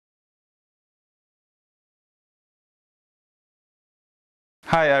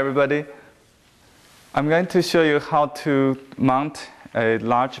Hi everybody. I'm going to show you how to mount a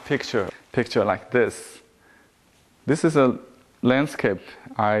large picture like this. This is a landscape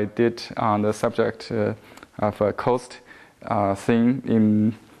I did on the subject of a coast thing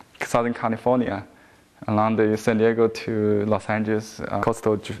in Southern California. Along the San Diego to Los Angeles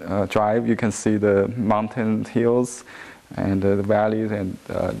coastal drive, you can see the mountain hills and the valleys and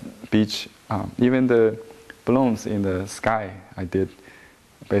beach, even the balloons in the sky I did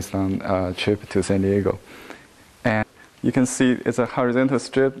based on a trip to San Diego. And you can see it's a horizontal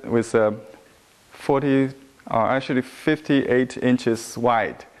strip with 58 inches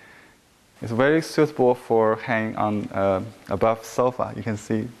wide. It's very suitable for hanging on above sofa. You can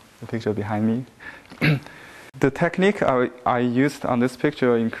see the picture behind me. The technique I used on this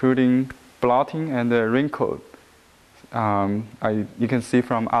picture, including blotting and wrinkle, you can see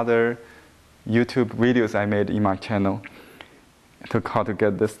from other YouTube videos I made in my channel to how to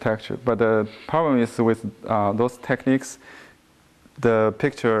get this texture. But the problem is with those techniques, the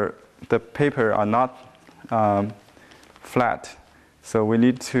paper are not flat. So we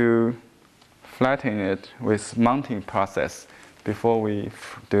need to flatten it with mounting process before we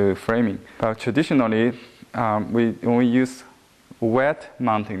do framing. But traditionally, when we use wet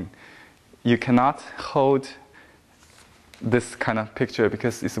mounting, you cannot hold this kind of picture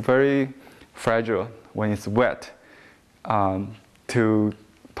because it's very fragile when it's wet to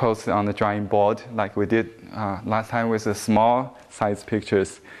post on the drawing board like we did last time with the small size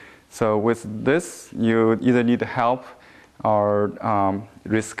pictures. So with this, you either need help or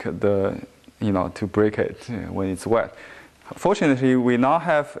risk to break it when it's wet. Fortunately, we now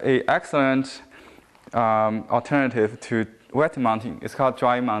have an excellent alternative to wet mounting. It's called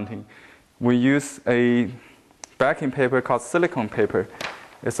dry mounting. We use a backing paper called silicone paper.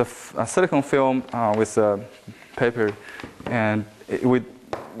 It's a silicone film with a paper, and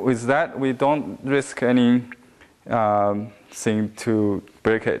with that we don't risk any thing to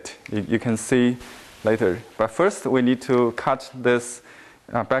break it. You can see later. But first, we need to cut this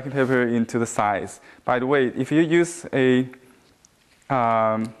backing paper into the size. By the way, if you use a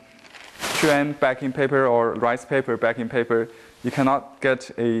strand backing paper or rice paper backing paper, you cannot get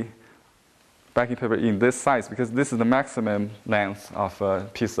a backing paper in this size because this is the maximum length of a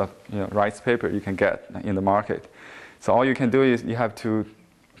piece of rice paper you can get in the market. So all you can do is you have to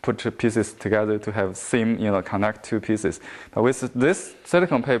put the pieces together to have seam, connect two pieces. But with this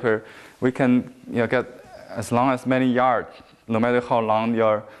silicone paper, we can get as long as many yards, no matter how long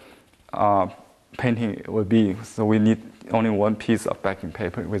your painting will be. So we need only one piece of backing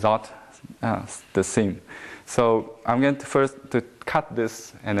paper without the seam. So I'm going to first cut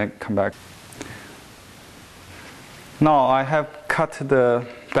this and then come back. Now I have cut the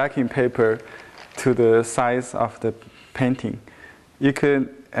backing paper to the size of the painting. You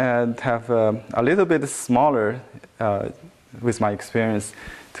could have a little bit smaller with my experience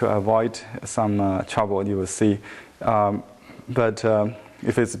to avoid some trouble you will see. But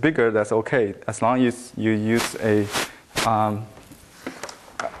if it's bigger, that's okay, as long as you use a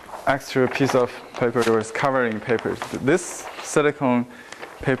extra piece of paper or covering paper. This silicone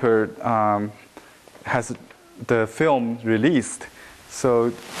paper has the film released,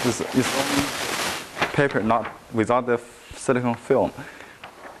 so it's only paper, not without the silicone film.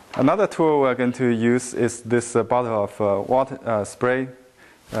 Another tool we're going to use is this bottle of water sprayer.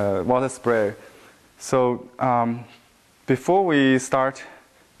 So before we start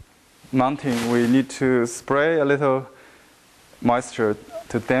mounting, we need to spray a little moisture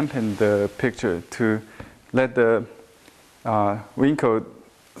to dampen the picture, to let the wrinkle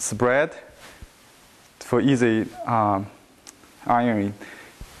spread for easy ironing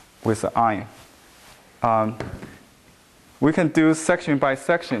with the iron. We can do section by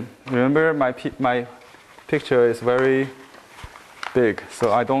section. Remember, my picture is very big,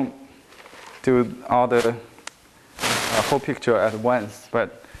 so I don't do all the whole picture at once,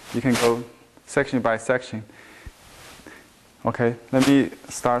 but you can go section by section. Okay, let me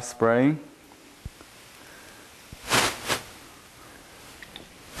start spraying.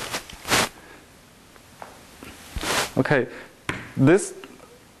 Okay, this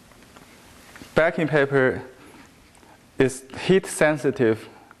backing paper is heat sensitive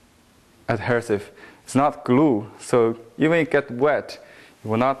adhesive. It's not glue, so even if it gets wet, it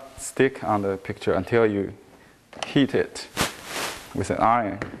will not stick on the picture until you heat it with an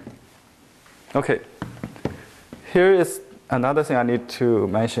iron. Okay, here is another thing I need to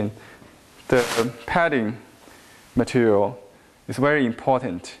mention. The padding material is very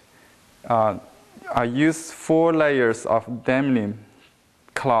important. I use 4 layers of denim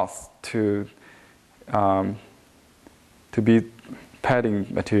cloth to be padding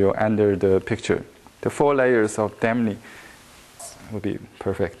material under the picture. The 4 layers of dampening would be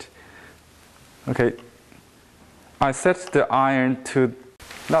perfect. Okay, I set the iron to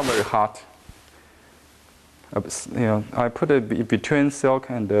not very hot. I put it between silk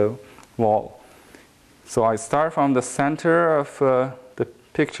and the wall. So I start from the center of the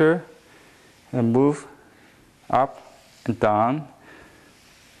picture and move up and down,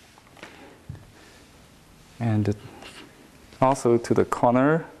 and also to the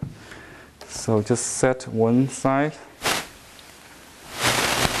corner. So just set one side.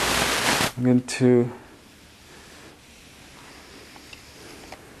 I'm going to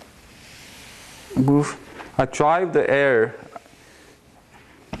move. I drive the air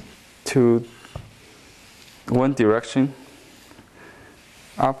to one direction,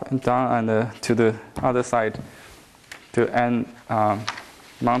 up and down, and to the other side, to end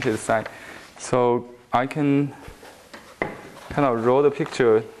mounted side. So I can kind of roll the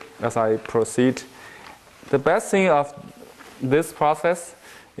picture as I proceed. The best thing of this process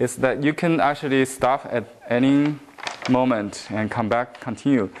is that you can actually stop at any moment and come back,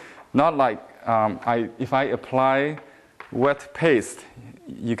 continue. Not like if I apply wet paste,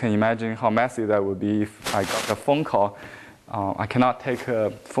 you can imagine how messy that would be if I got a phone call. I cannot take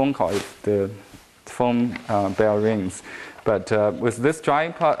a phone call if the phone bell rings. But with this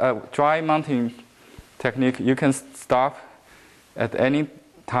dry mounting technique, you can stop at any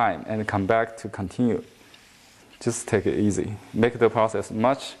time and come back to continue. Just take it easy. Make the process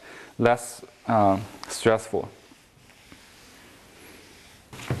much less stressful.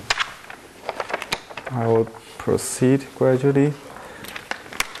 I will proceed gradually.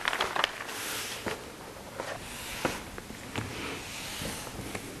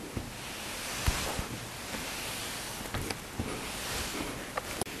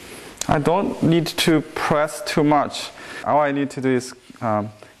 I don't need to press too much. All I need to do is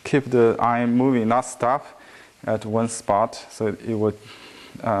keep the iron moving, not stop at one spot, so it would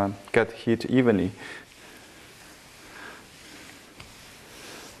get heat evenly.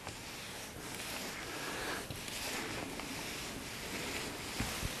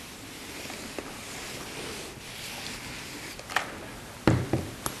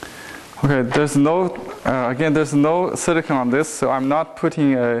 Okay, there's no silicone on this, so I'm not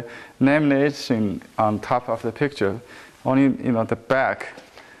putting a lamination on top of the picture. Only the back.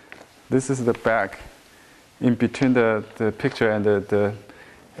 This is the back. In between the picture and the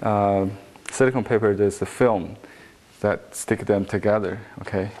silicone paper, there's a film that stick them together.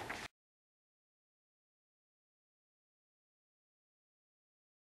 Okay.